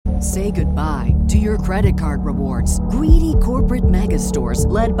Say goodbye to your credit card rewards. Greedy corporate mega stores,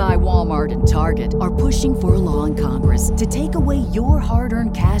 led by Walmart and Target, are pushing for a law in Congress to take away your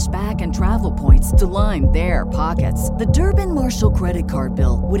hard-earned cash back and travel points to line their pockets. The Durbin-Marshall credit card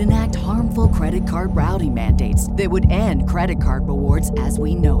bill would enact harmful credit card routing mandates that would end credit card rewards as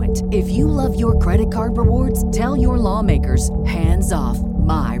we know it. If you love your credit card rewards, tell your lawmakers, hands off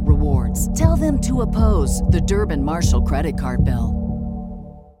my rewards. Tell them to oppose the Durbin-Marshall credit card bill.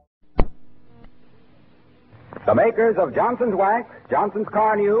 The makers of Johnson's Wax, Johnson's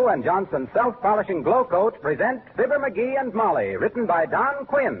Carnu, and Johnson's Self-Polishing Glow Coat present Fibber McGee and Molly, written by Don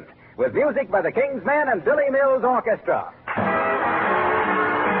Quinn, with music by the King's Men and Billy Mills Orchestra.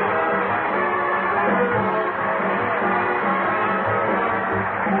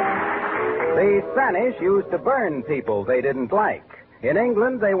 The Spanish used to burn people they didn't like. In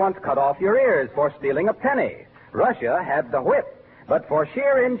England, they once cut off your ears for stealing a penny. Russia had the whip. But for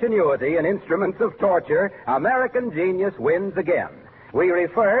sheer ingenuity and instruments of torture, American genius wins again. We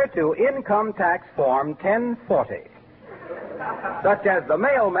refer to Income Tax Form 1040. Such as the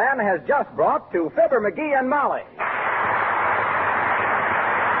mailman has just brought to Fibber McGee and Molly.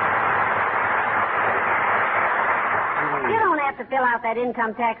 You don't have to fill out that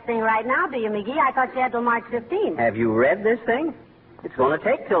income tax thing right now, do you, McGee? I thought you had till March 15th. Have you read this thing? It's going to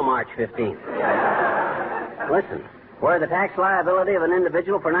take till March 15th. Listen. Where the tax liability of an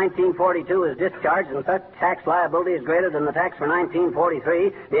individual for 1942 is discharged and such tax liability is greater than the tax for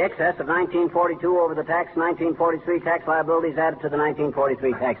 1943, the excess of 1942 over the tax 1943 tax liability is added to the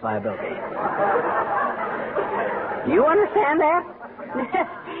 1943 tax liability. You understand that?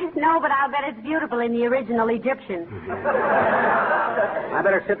 No, but I'll bet it's beautiful in the original Egyptian. I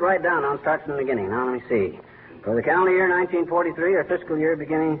better sit right down. I'll start from the beginning. Now, let me see. For the calendar year 1943 or fiscal year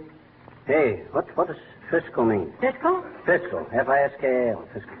beginning... Hey, what does fiscal mean? Fiscal? Fiscal. F-I-S-K-A-L.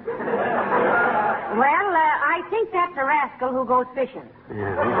 Fiscal. Well, I think that's a rascal who goes fishing.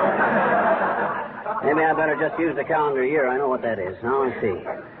 Yeah. Maybe I better just use the calendar year. I know what that is. Now, let's see.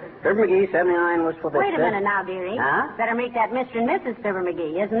 Fibber McGee, 79 Wistful Vista. Wait a minute now, dearie. Huh? Better make that Mr. and Mrs. Fibber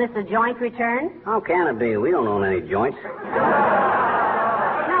McGee. Isn't this a joint return? How can it be? We don't own any joints.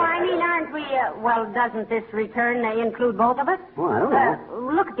 Aren't we, doesn't this return include both of us? Well, I don't know.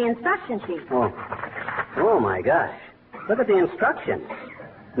 Look at the instruction sheet. Oh, my gosh. Look at the instructions.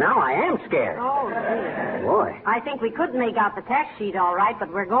 Now I am scared. Oh, dear. Boy. I think we could make out the tax sheet all right,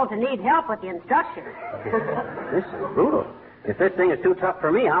 but we're going to need help with the instructions. This is brutal. If this thing is too tough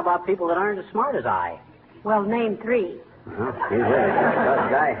for me, how about people that aren't as smart as I? Well, name three. Well, he's really tough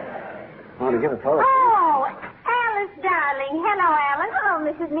guy. I want to give a photo. Oh, Alice, darling. Hello, Alice. Hello,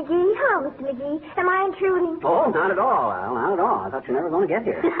 Mrs. McGee. Hello, Mr. McGee. Am I intruding? Oh, not at all, Al. Not at all. I thought you were never going to get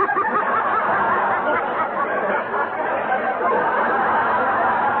here.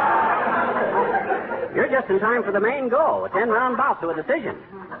 You're just in time for the main goal, a 10-round bout to a decision.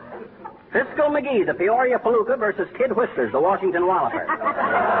 Fiscal McGee, the Peoria Palooka versus Kid Whisters, the Washington Walloper.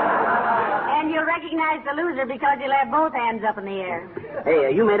 And you'll recognize the loser because you'll have both hands up in the air.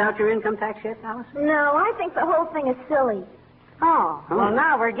 Hey, you made out your income tax yet, Alice? No, I think the whole thing is silly. Oh, well,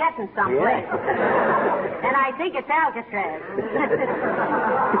 now we're getting someplace. Yeah. And I think it's Alcatraz.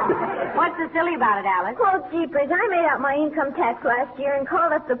 What's so silly about it, Alice? Well, jeepers, I made out my income tax last year and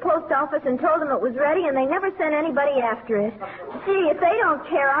called up the post office and told them it was ready, and they never sent anybody after it. Gee, if they don't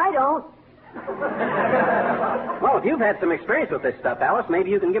care, I don't. Well, if you've had some experience with this stuff, Alice, maybe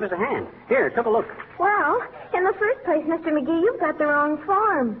you can give us a hand. Here, take a look. Well, in the first place, Mr. McGee, you've got the wrong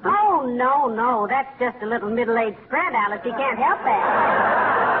form. Oh, no. That's just a little middle-aged spread, Alice. You can't help that.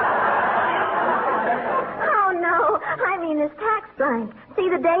 Oh, no. I mean this tax blank. See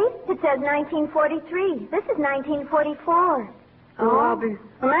the date? It says 1943. This is 1944. Oh,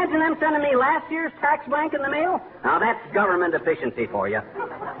 imagine them sending me last year's tax blank in the mail. Now, that's government efficiency for you.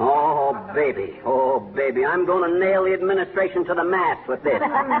 Oh, baby. I'm going to nail the administration to the mast with this.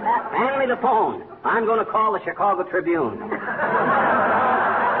 Hand me the phone. I'm going to call the Chicago Tribune.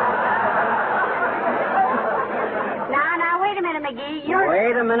 Now, wait a minute, McGee.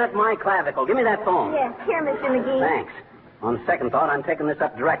 Wait a minute, my clavicle. Give me that phone. Yes, here, Mr. McGee. Thanks. On second thought, I'm taking this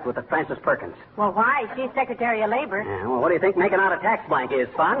up direct with the Frances Perkins. Well, why? She's Secretary of Labor. Yeah, well, what do you think making out a tax blank is,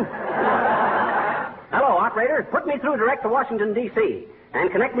 fun? Hello, operator. Put me through direct to Washington, D.C. And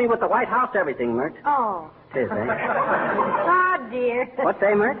connect me with the White House everything, Mert. Oh. Tis, eh? Oh, dear. What's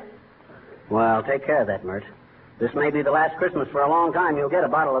that, Mert? Well, take care of that, Mert. This may be the last Christmas for a long time. You'll get a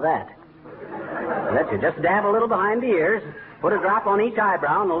bottle of that. Betcha. Just dab a little behind the ears. Put a drop on each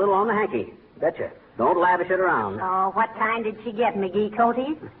eyebrow and a little on the hanky. Betcha. Don't lavish it around. Oh, what kind did she get, McGee?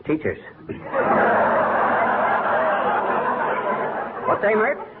 Coaties? Teachers. What say,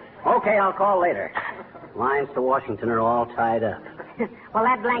 Mert? Okay, I'll call later. Lines to Washington are all tied up. Well,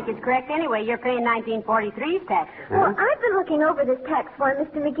 that blanket's correct anyway. You're paying 1943's taxes. Well, I've been looking over this tax form,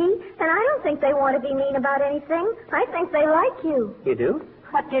 Mr. McGee, and I don't think they want to be mean about anything. I think they like you. You do?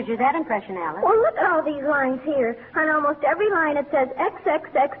 What gives you that impression, Alice? Well, look at all these lines here. On almost every line it says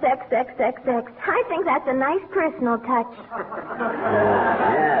XXXXXXX. I think that's a nice personal touch.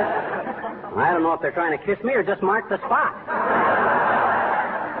 Yeah. I don't know if they're trying to kiss me or just mark the spot.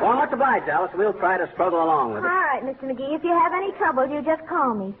 Well, much obliged, Alice. We'll try to struggle along with it. All right, Mr. McGee. If you have any trouble, you just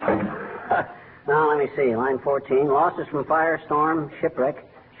call me. Now, let me see. Line 14. Losses from fire, storm, shipwreck.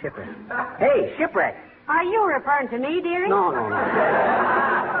 Hey, shipwreck. Are you referring to me, dearie? No.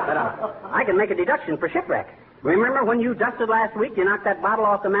 But I can make a deduction for shipwreck. Remember when you dusted last week, you knocked that bottle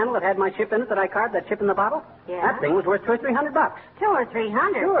off the mantel that had my ship in it that I carved, that ship in the bottle? Yeah. That thing was worth $200 or $300. $200 or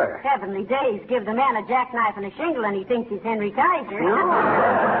 $300? Sure. Heavenly days, give the man a jackknife and a shingle and he thinks he's Henry Kaiser. No.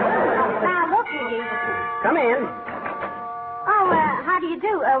 Now, look, McGee. Come in. Oh, how do you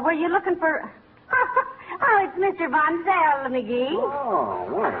do? Were you looking for... Oh, it's Mr. Von Zell, McGee. Oh,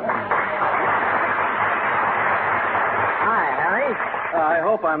 well. Hi, Harry. I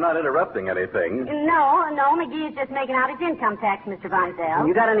hope I'm not interrupting anything. No, McGee is just making out his income tax, Mr. Von Zell.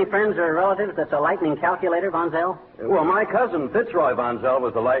 You got any friends or relatives that's a lightning calculator, Von Zell? Well, my cousin Fitzroy Von Zell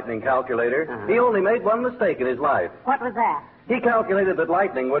was a lightning calculator. He only made one mistake in his life. What was that? He calculated that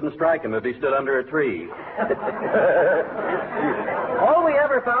lightning wouldn't strike him if he stood under a tree. All we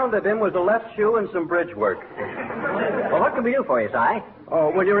ever found of him was a left shoe and some bridge work. Well, what can we do for you, Si? Oh,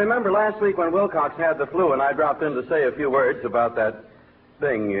 well, you remember last week when Wilcox had the flu and I dropped in to say a few words about that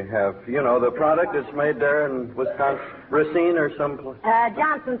thing you have. You know, the product that's made there in Wisconsin, Racine or someplace.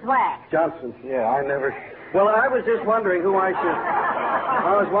 Johnson's Wax. Johnson's, yeah, I never... Well, I was just wondering who I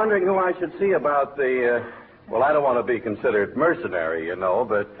should see about the, well, I don't want to be considered mercenary, you know,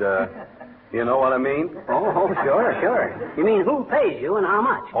 but, you know what I mean? Oh, sure. You mean who pays you and how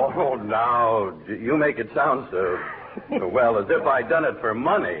much? Oh, now, you make it sound so, well, as if I'd done it for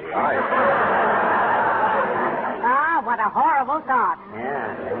money. Ah, what a horrible thought.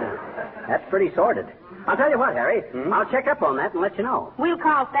 Yeah. That's pretty sordid. I'll tell you what, Harry. I'll check up on that and let you know. We'll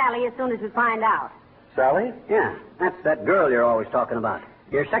call Sally as soon as we find out. Sally? Yeah, that's that girl you're always talking about.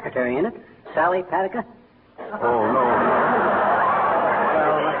 Your secretary, ain't it? Sally Patica? Oh, no.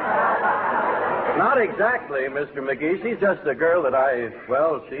 Well, not exactly, Mr. McGee. She's just a girl that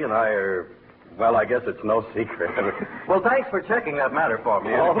she and I are, well, I guess it's no secret. Well, thanks for checking that matter for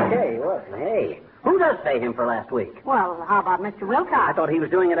me. Okay, well, hey. Who does pay him for last week? Well, how about Mr. Wilcox? I thought he was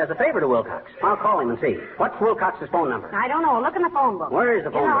doing it as a favor to Wilcox. I'll call him and see. What's Wilcox's phone number? I don't know. Look in the phone book. Where is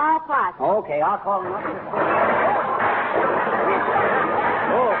the phone book? book? In the hall closet. Okay, I'll call him up.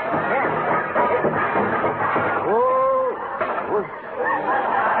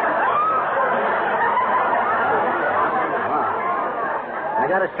 I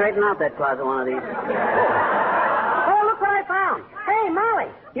gotta straighten out that closet one of these. Oh, look what I found. Hey,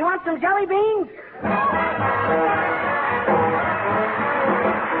 Molly, you want some jelly beans?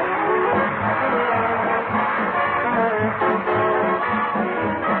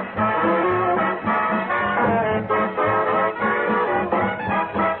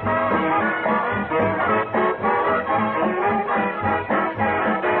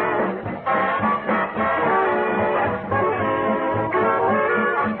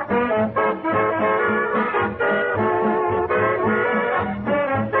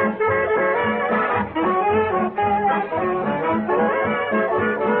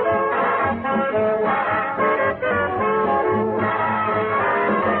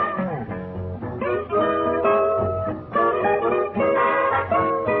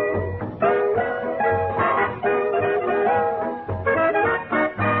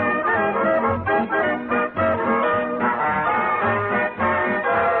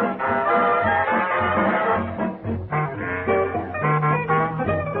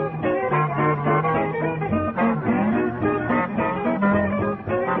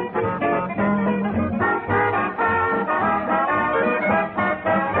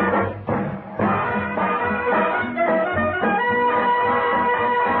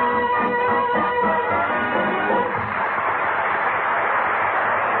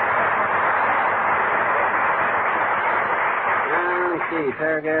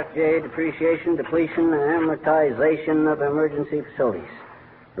 Paragraph J, depreciation, depletion, and amortization of emergency facilities.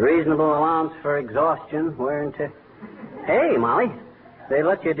 Reasonable allowance for exhaustion, wear and tear. Hey, Molly, they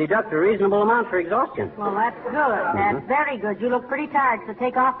let you deduct a reasonable amount for exhaustion. Well, that's good. That's very good. You look pretty tired, so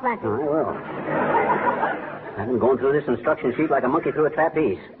take off plenty. I will. I've been going through this instruction sheet like a monkey through a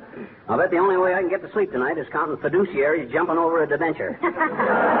trapeze. I'll bet the only way I can get to sleep tonight is counting fiduciaries jumping over a debenture.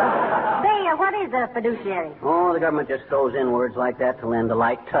 is a fiduciary? Oh, the government just throws in words like that to lend a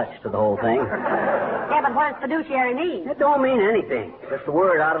light touch to the whole thing. Yeah, but what does fiduciary mean? It don't mean anything. Just a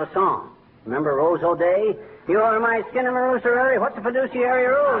word out of a song. Remember Rose O'Day? You're my skin and roosterary. What's a fiduciary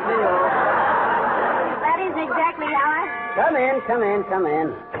rose? That isn't exactly how I... Come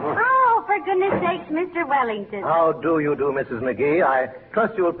in. Oh, for goodness sakes, Mr. Wellington. How do you do, Mrs. McGee? I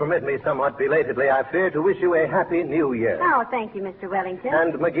trust you will permit me somewhat belatedly, I fear, to wish you a happy new year. Oh, thank you, Mr. Wellington.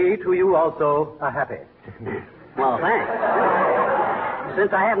 And, McGee, to you also, a happy. Well, thanks.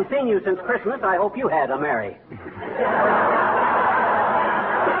 Since I haven't seen you since Christmas, I hope you had a merry.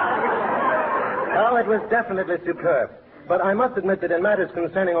 Well, it was definitely superb. But I must admit that in matters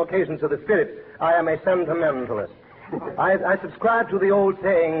concerning occasions of the spirits, I am a sentimentalist. I subscribe to the old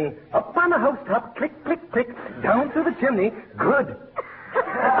saying, up on the housetop, click, click, click, down through the chimney, good. Oh,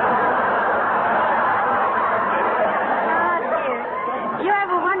 dear. You have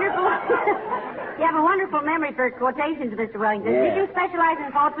a wonderful... You have a wonderful memory for quotations, Mr. Wellington. Yeah. Did you specialize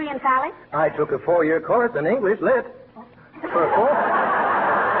in poetry in college? I took a 4-year course in English lit. For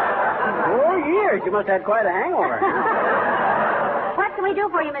 4 years. You must have had quite a hangover. What can we do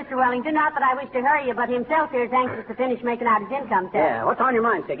for you, Mr. Wellington? Not that I wish to hurry you, but himself here is anxious to finish making out his income tax. Yeah, what's on your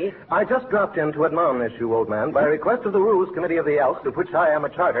mind, Siggy? I just dropped in to admonish you, old man, by request of the Rules Committee of the Alps, of which I am a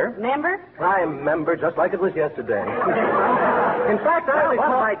charter. Member? I'm a member just like it was yesterday. In fact, I What have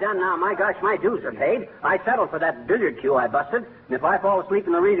recall... I done now? My gosh, my dues are paid. I settled for that billiard cue I busted. And if I fall asleep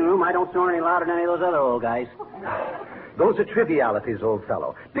in the reading room, I don't snore any louder than any of those other old guys. Those are trivialities, old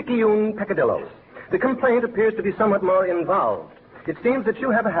fellow. Picayune peccadillos. The complaint appears to be somewhat more involved. It seems that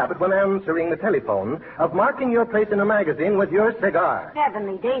you have a habit when answering the telephone of marking your place in a magazine with your cigar.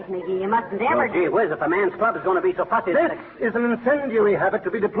 Heavenly days, McGee. You mustn't ever... Oh, gee whiz, if a man's club is going to be so fussy... This is an incendiary habit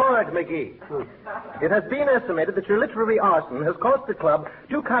to be deplored, McGee. It has been estimated that your literary arson has cost the club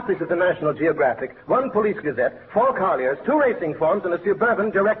 2 copies of the National Geographic, 1 Police Gazette, 4 Colliers, 2 racing forms, and a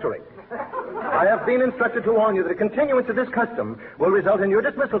suburban directory. I have been instructed to warn you that a continuance of this custom will result in your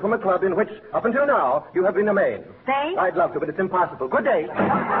dismissal from a club in which, up until now, you have been a maid. Stay? I'd love to, but it's impossible. Good day.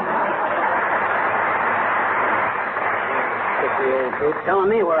 It's telling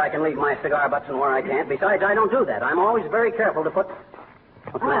me where I can leave my cigar butts and where I can't. Besides, I don't do that. I'm always very careful to put...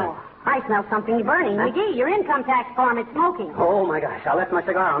 What's the matter? Oh, I smell something burning. McGee, your income tax form, it's smoking. Oh, my gosh. I left my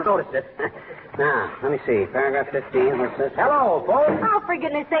cigar on. Noticed it. Now, let me see. Paragraph 15. What's this? Hello, folks. Oh, for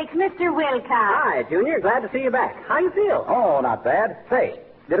goodness sakes, Mr. Wilcox. Hi, Junior. Glad to see you back. How you feel? Oh, not bad. Say,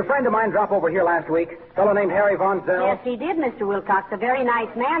 did a friend of mine drop over here last week? Fellow named Harry Von Zell? Yes, he did, Mr. Wilcox. A very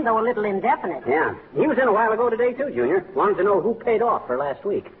nice man, though a little indefinite. Yeah. He was in a while ago today, too, Junior. Wanted to know who paid off for last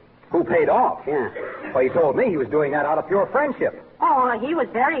week. Who paid off? Yeah. Well, he told me he was doing that out of pure friendship. Oh, he was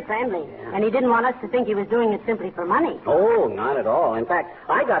very friendly. And he didn't want us to think he was doing it simply for money. Oh, not at all. In fact,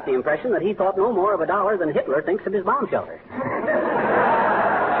 I got the impression that he thought no more of a dollar than Hitler thinks of his bomb shelter.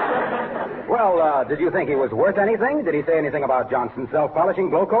 Well, did you think he was worth anything? Did he say anything about Johnson's self-polishing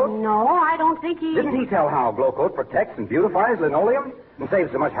glow coat? No, I don't think he... Didn't he tell how glow coat protects and beautifies linoleum and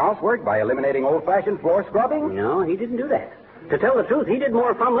saves so much housework by eliminating old-fashioned floor scrubbing? No, he didn't do that. To tell the truth, he did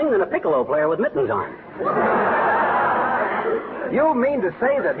more fumbling than a piccolo player with mittens on. You mean to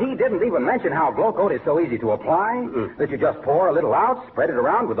say that he didn't even mention how glow coat is so easy to apply? That you just pour a little out, spread it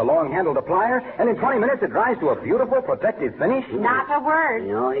around with a long-handled applier, and in 20 minutes it dries to a beautiful protective finish? Not a word.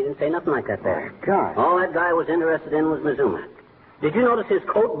 No, he didn't say nothing like that there. God. All that guy was interested in was Mizuma. Did you notice his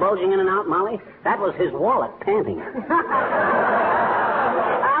coat bulging in and out, Molly? That was his wallet panting.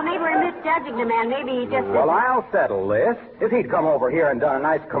 Maybe we're misjudging the man. Maybe he just... Well, I'll settle this. If he'd come over here and done a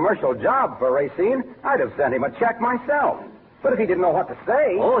nice commercial job for Racine, I'd have sent him a check myself. But if he didn't know what to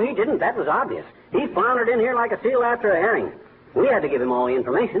say... Oh, he didn't. That was obvious. He floundered in here like a seal after a herring. We had to give him all the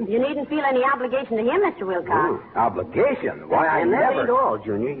information. You needn't feel any obligation to him, Mr. Wilcox. Obligation? Why, I and never... that ain't all,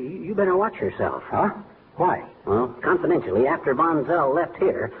 Junior. You better watch yourself. Huh? Why? Well, confidentially, after Von Zell left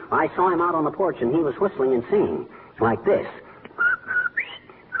here, I saw him out on the porch, and he was whistling and singing. Like this.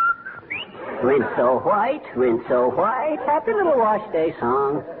 Rinse so white, happy little wash day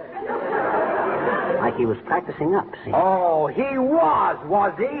song. Like he was practicing up, see? Oh, he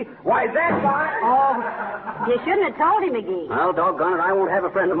was he? Why, that guy... Oh, you shouldn't have told him, McGee. Well, doggone it, I won't have a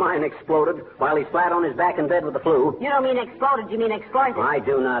friend of mine exploded while he's flat on his back in bed with the flu. You don't mean exploded, you mean exploited. I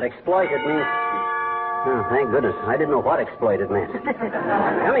do not. Exploited means... Oh, thank goodness. I didn't know what exploited meant.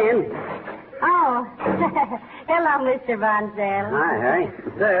 Come in. Oh, Hello, Mr. Bonsell. Hi, Harry.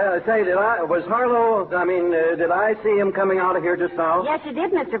 Did I see him coming out of here just now? Yes, you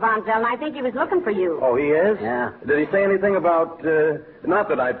did, Mr. Bonsell, and I think he was looking for you. Oh, he is? Yeah. Did he say anything about, not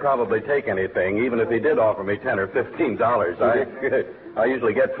that I'd probably take anything, even if he did offer me $10 or $15. I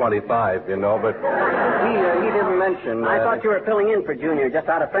usually get 25, you know, but he didn't mention... I thought you were filling in for Junior just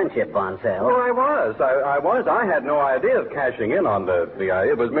out of friendship, Bonsell. Well, I was. I had no idea of cashing in on the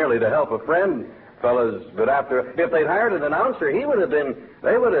idea. It was merely to help a friend, fellas. But if they'd hired an announcer, he would have been...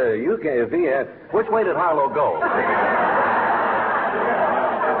 They would have... If he had... Which way did Harlow go?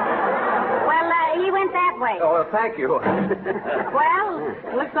 He went that way. Oh, thank you. Well,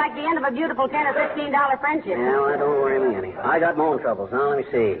 looks like the end of a beautiful $10 or $15 friendship. Yeah, well, don't worry me any. I got my own troubles. Now, let me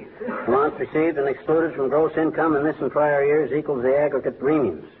see. Amounts received and excluded from gross income in this and prior years equals the aggregate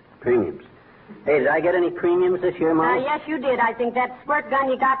premiums. Hey, did I get any premiums this year, Mom? Yes, you did. I think that squirt gun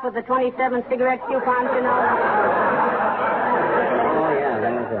you got with the 27 cigarette coupons, you know. Oh,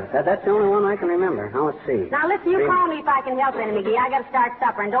 yeah, that's the only one I can remember. Now, let's see. Now, listen, you call me if I can help any, McGee. I got to start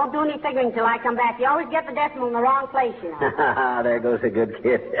supper, and don't do any figuring till I come back. You always get the decimal in the wrong place, you know. There goes a good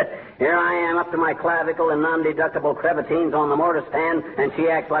kid. Here I am up to my clavicle in non-deductible crevatines on the mortar stand, and she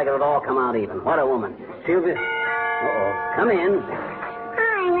acts like it would all come out even. What a woman. She'll be... Uh-oh. Come in.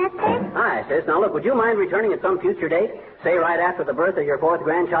 Hi, mister. Hi, sis. Now, look, would you mind returning at some future date? Say right after the birth of your fourth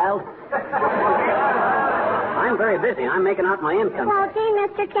grandchild? I'm very busy. I'm making out my income. Well, gee,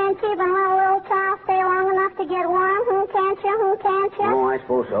 mister, can't even let a little child stay long enough to get warm? Can't you? Oh, I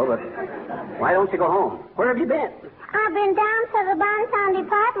suppose so, but why don't you go home? Where have you been? I've been down to the Bontown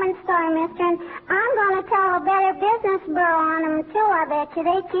department store, mister, and I'm going to tell a Better Business Bureau on them, too. I bet you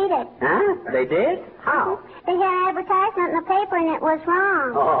they cheated. Huh? They did? How? They had an advertisement in the paper, and it was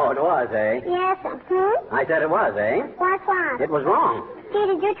wrong. Oh, it was, eh? Yes, I said it was, eh? What's wrong? It was wrong.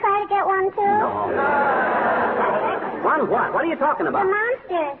 Gee, did you try to get one, too? No. One what? What are you talking about? The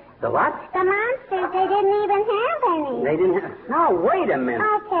monsters. The what? The monsters. They didn't even have any. They didn't have... Now, wait a minute.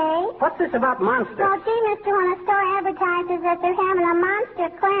 Okay. What's this about monsters? Well, gee, mister, when a store advertises that they're having a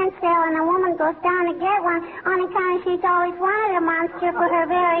monster clearance sale and a woman goes down to get one, on account of she's always wanted a monster for her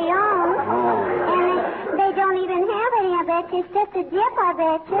very own. Oh. And they don't even have any, I bet you. It's just a dip, I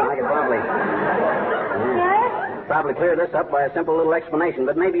bet you. I could probably... Sure? Probably clear this up by a simple little explanation,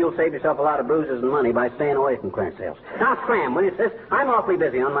 but maybe you'll save yourself a lot of bruises and money by staying away from clearance sales. Now, scram, will you, sis? I'm awfully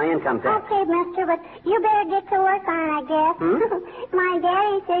busy on my income tax. Okay, mister, but you better get to work on it, I guess. My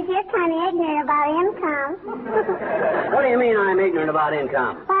daddy says you're kind of ignorant about income. What do you mean I'm ignorant about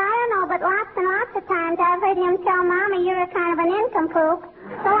income? Well, I don't know, but lots and lots of times I've heard him tell Mommy you're a kind of an nincompoop.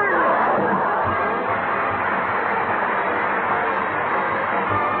 So long.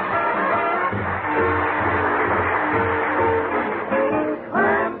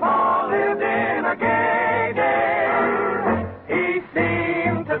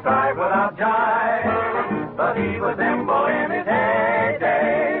 Without jive, but he was nimble in his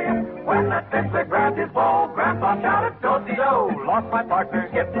heyday. When that fiddler grabbed his bow, Grandpa shouted, "Do-si-do!" Lost my partner,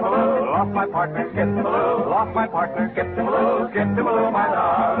 skip-to-maloo. Lost my partner, skip-to-maloo. Lost my partner, skip-to-maloo. Skip-to-maloo, my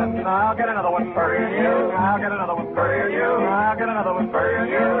darling. I'll get another one for you. I'll get another one for you. I'll get another one for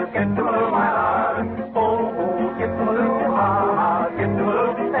you. Skip-to-maloo, my darling. Oh, skip-to-maloo, ha-ha.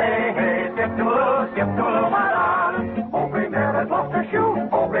 Skip-to-maloo, hey, hey. Skip-to-maloo, skip-to-maloo, my darling. Oh, Gray Mare has lost her shoe.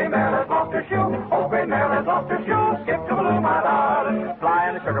 Oh, Gray Mare has lost her shoe. Oh, Gray Mare has lost her shoe. Skip-to-maloo, my darling. Fly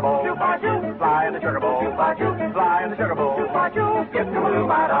in the sugar bowl. Shoot-by-shoot. Fly in the sugar bowl. Shoot-by-shoot. Fly in the sugar bowl. Shoot-by-shoot. Skip-to-maloo,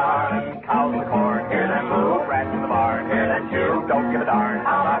 my darling. Cows in the corn. Hear them moo. Rats in the barn. Hear them chew. Don't give a darn.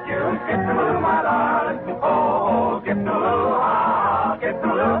 How about you? Skip-to-maloo, my darling. Oh, skip-to-maloo, ha.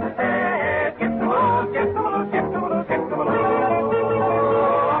 Skip-to-maloo. Hey, skip-to-maloo. Skip-to-maloo. Skip-to-maloo. Skip-to-maloo.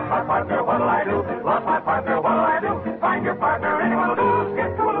 Lost my partner, what'll I do? Lost my partner, what'll I do? Find your partner, anyone will do.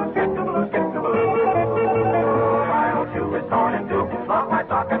 Skip-to-maloo. Skip-to-maloo. Skip-to-maloo. My old shoe is torn in two. Lost my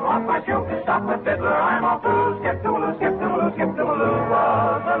sock and lost my shoe. Stop the fiddler, I'm off too. Skip-to-maloo. Skip-to-maloo. Skip-to-maloo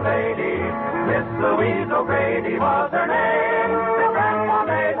was a lady. Miss Louise O'Grady was her name. The grandma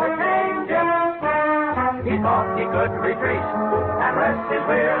made her change him. He thought he could retreat and rest his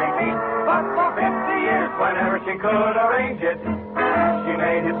weary feet. But for 50 years, whenever she could arrange it, she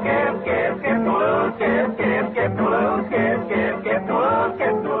made him skip, skip, skip-to-maloo, skip, skip, skip-to-maloo, skip, skip, skip-to-maloo,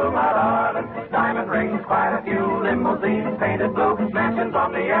 skip-to-maloo, my darling. Diamond rings, quite a few, limousines painted blue, mansions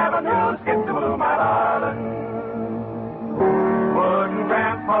on the avenue, skip-to-maloo, my darling. Wouldn't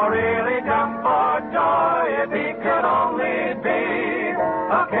Grandpa really jump for joy if he could only be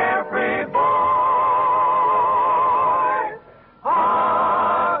a carefree boy?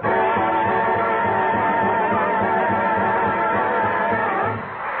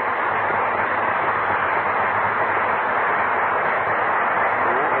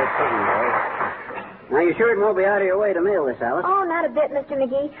 Now, you sure it won't be out of your way to mail this, Alice? Oh, not a bit, Mr.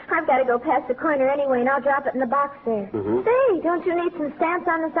 McGee. I've got to go past the corner anyway, and I'll drop it in the box there. Mm-hmm. Say, don't you need some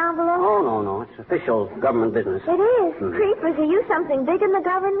stamps on this envelope? Oh, no. It's official government business. It is. Creepers, are you something big in the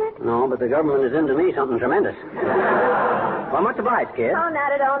government? No, but the government is into me something tremendous. Well, much obliged, kid. Oh,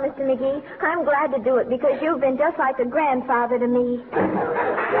 not at all, Mr. McGee. I'm glad to do it because you've been just like a grandfather to me.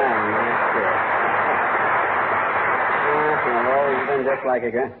 I've always been just like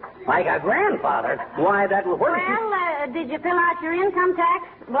a grandfather. Why, that was... Well, did you fill out your income tax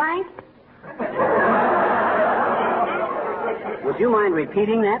blank? Would you mind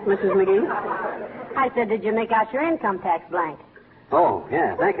repeating that, Mrs. McGee? I said, did you make out your income tax blank? Oh,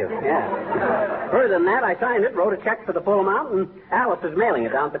 yeah, thank you, yeah. Further than that, I signed it, wrote a check for the full amount, and Alice is mailing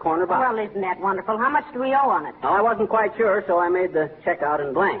it down at the corner box. Well, isn't that wonderful? How much do we owe on it? Well, I wasn't quite sure, so I made the check out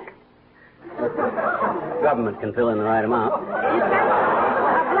in blank. Government can fill in the right amount. A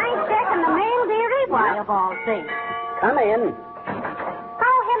blank check in the mail, dearie? Why, of all things. Come in.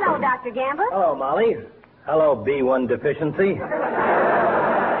 Oh, hello, Dr. Gamble. Hello, Molly. Hello, B1 deficiency.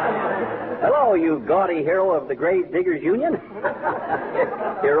 Hello, you gaudy hero of the Grave Diggers Union.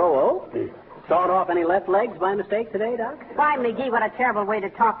 Hero-o. Sawed off any left legs by mistake today, Doc? Why, McGee, what a terrible way to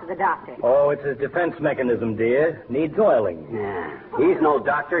talk to the doctor. Oh, it's his defense mechanism, dear. Needs oiling. Yeah. He's no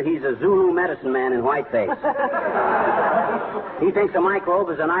doctor. He's a Zulu medicine man in whiteface. He thinks a microbe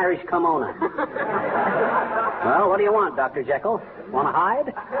is an Irish kimono. Well, what do you want, Dr. Jekyll? Want to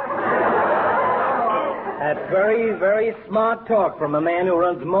hide? That's very, very smart talk from a man who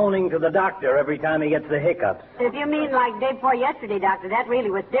runs moaning to the doctor every time he gets the hiccups. If you mean like day before yesterday, Doctor, that really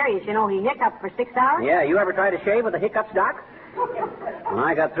was serious. You know, he hiccuped for 6 hours. Yeah, you ever try to shave with the hiccups, Doc? When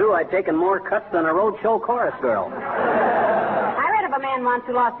I got through, I'd taken more cuts than a roadshow chorus girl. I read of a man once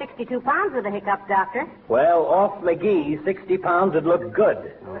who lost 62 pounds with the hiccups, Doctor. Well, off McGee, 60 pounds would look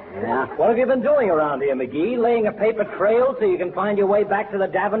good. Yeah. What have you been doing around here, McGee? Laying a paper trail so you can find your way back to the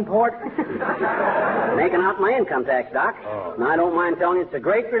Davenport? Making out my income tax, Doc. Oh. And I don't mind telling you it's a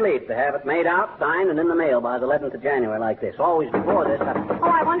great relief to have it made out, signed, and in the mail by the 11th of January like this. Always before this.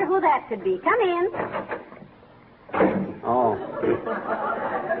 Oh, I wonder who that could be. Come in. Oh.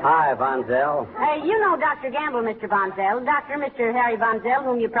 Hi, Von Zell. Hey, you know Dr. Gamble, Mr. Von Zell. Mr. Harry Von Zell,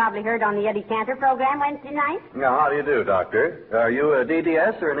 whom you probably heard on the Eddie Cantor program Wednesday night. Now, how do you do, Doctor? Are you a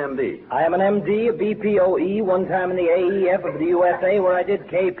DDS or an MD? I am an MD, a BPOE, one time in the AEF of the USA where I did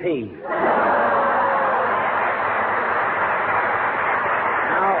KP.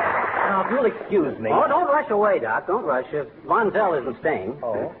 Now, if you'll excuse me. Oh, don't rush away, Doc. Don't rush. Von Zell isn't staying.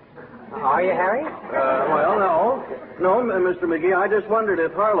 Oh. Are you, Harry? Well, no. No, Mr. McGee, I just wondered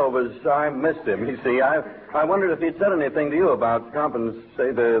if Harlow was... I missed him, you see. I wondered if he'd said anything to you about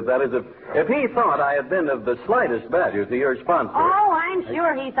that is, if he thought I had been of the slightest value to your sponsor. Oh, I'm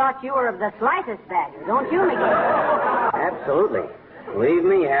sure he thought you were of the slightest value. Don't you, McGee? Absolutely. Believe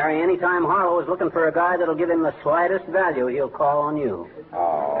me, Harry, anytime Harlow is looking for a guy that'll give him the slightest value, he'll call on you.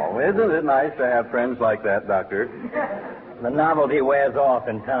 Oh, isn't it nice to have friends like that, Doctor? The novelty wears off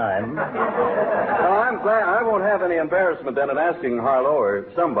in time. Well, I'm glad I won't have any embarrassment then in asking Harlow or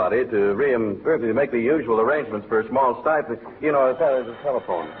somebody to make the usual arrangements for a small stipend. You know, a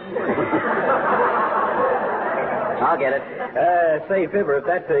telephone. I'll get it. Say, Fibber, if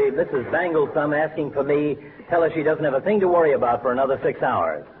that's Mrs. Banglesome asking for me, tell her she doesn't have a thing to worry about for another 6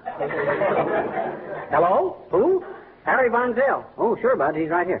 hours. Hello? Who? Harry Von Zell. Oh, sure, Bud. He's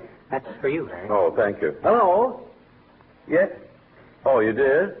right here. That's for you, Harry. Oh, thank you. Hello? Yes? Oh, you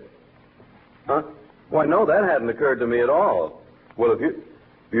did? Huh? Why, no, that hadn't occurred to me at all. Well, if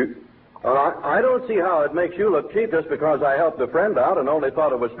I don't see how it makes you look cheap just because I helped a friend out and only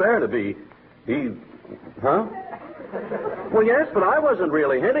thought it was fair to be. Huh? Well, yes, but I wasn't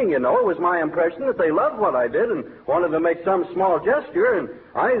really hinting, you know. It was my impression that they loved what I did and wanted to make some small gesture, and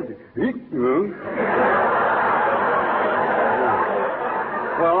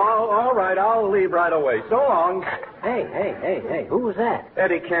Well, all right, I'll leave right away. So long. Hey, who was that?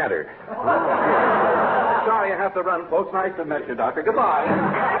 Eddie Cantor. Sorry I have to run, folks. Nice to meet you, Doctor. Goodbye.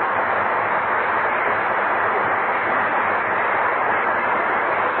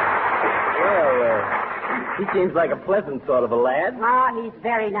 He seems like a pleasant sort of a lad. Oh, he's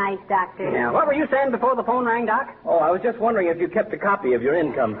very nice, Doctor. Yeah. What were you saying before the phone rang, Doc? Oh, I was just wondering if you kept a copy of your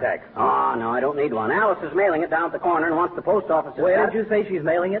income tax. Oh, no, I don't need one. Alice is mailing it down at the corner, and once the post office is Where did you say she's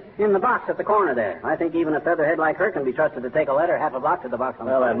mailing it? In the box at the corner there. I think even a featherhead like her can be trusted to take a letter half a block to the box on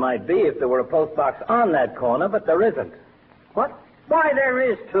the Well, corner. that might be if there were a post box on that corner, but there isn't. What? Why, there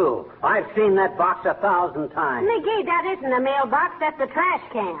is, too. I've seen that box 1,000 times. McGee, that isn't a mailbox. That's a trash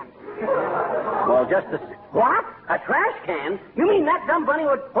can. Well, just the... What? A trash can? You mean that dumb bunny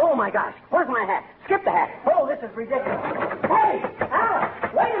would... Oh, my gosh. Where's my hat? Skip the hat. Oh, this is ridiculous. Hey,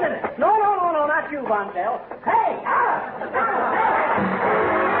 Alice, wait a minute. No, not you, Bonsell. Hey, Alice.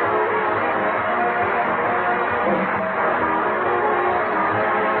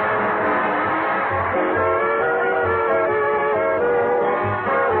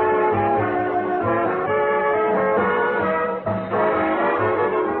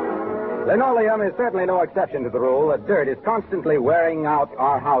 Linoleum is certainly no exception to the rule that dirt is constantly wearing out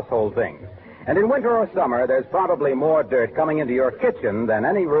our household things. And in winter or summer, there's probably more dirt coming into your kitchen than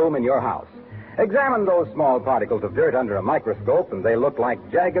any room in your house. Examine those small particles of dirt under a microscope, and they look like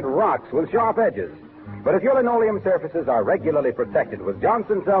jagged rocks with sharp edges. But if your linoleum surfaces are regularly protected with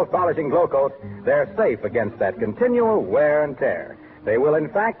Johnson Self-Polishing Glow Coat, they're safe against that continual wear and tear. They will, in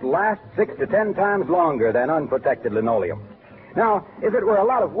fact, last 6 to 10 times longer than unprotected linoleum. Now, if it were a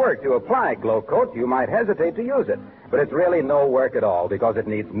lot of work to apply Glow Coat, you might hesitate to use it. But it's really no work at all because it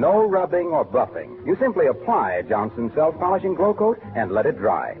needs no rubbing or buffing. You simply apply Johnson Self-Polishing Glow Coat and let it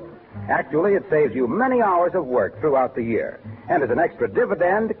dry. Actually, it saves you many hours of work throughout the year. And as an extra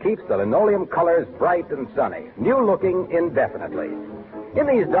dividend, keeps the linoleum colors bright and sunny, new-looking indefinitely. In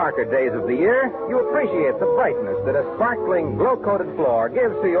these darker days of the year, you appreciate the brightness that a sparkling glow-coated floor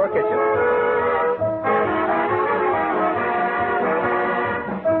gives to your kitchen.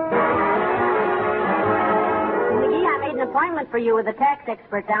 Appointment for you with a tax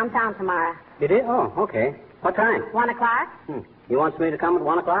expert downtown tomorrow. You did? Oh, okay. What time? 1 o'clock? You want me to come at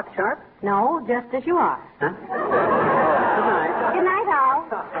 1 o'clock sharp? No, just as you are. Huh? Good night. Good night, all.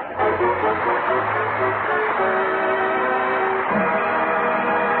 The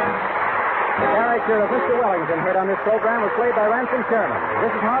character of Mr. Wellington heard on this program was played by Ransom Sherman.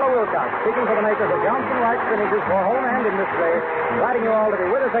 This is Harlow Wilcox, speaking for the makers of Johnson Wax Finishes for Home and Industry, inviting you all to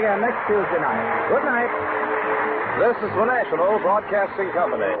be with us again next Tuesday night. Good night. This is the National Broadcasting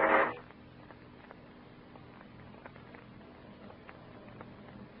Company.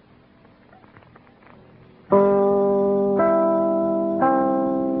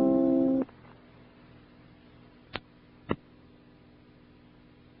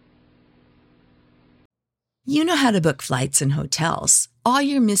 You know how to book flights and hotels. All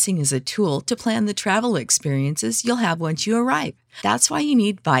you're missing is a tool to plan the travel experiences you'll have once you arrive. That's why you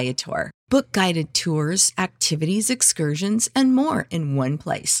need Viator. Book guided tours, activities, excursions, and more in one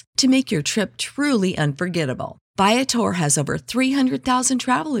place to make your trip truly unforgettable. Viator has over 300,000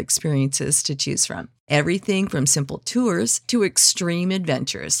 travel experiences to choose from. Everything from simple tours to extreme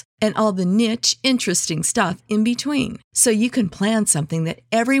adventures and all the niche, interesting stuff in between. So you can plan something that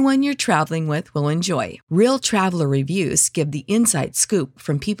everyone you're traveling with will enjoy. Real traveler reviews give the inside scoop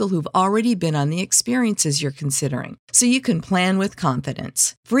from people who've already been on the experiences you're considering. So you can plan with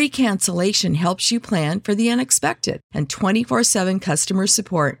confidence. Free cancellation helps you plan for the unexpected. And 24/7 customer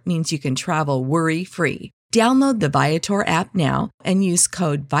support means you can travel worry-free. Download the Viator app now and use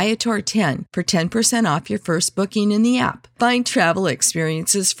code Viator10 for 10% off your first booking in the app. Find travel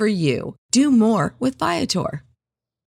experiences for you. Do more with Viator.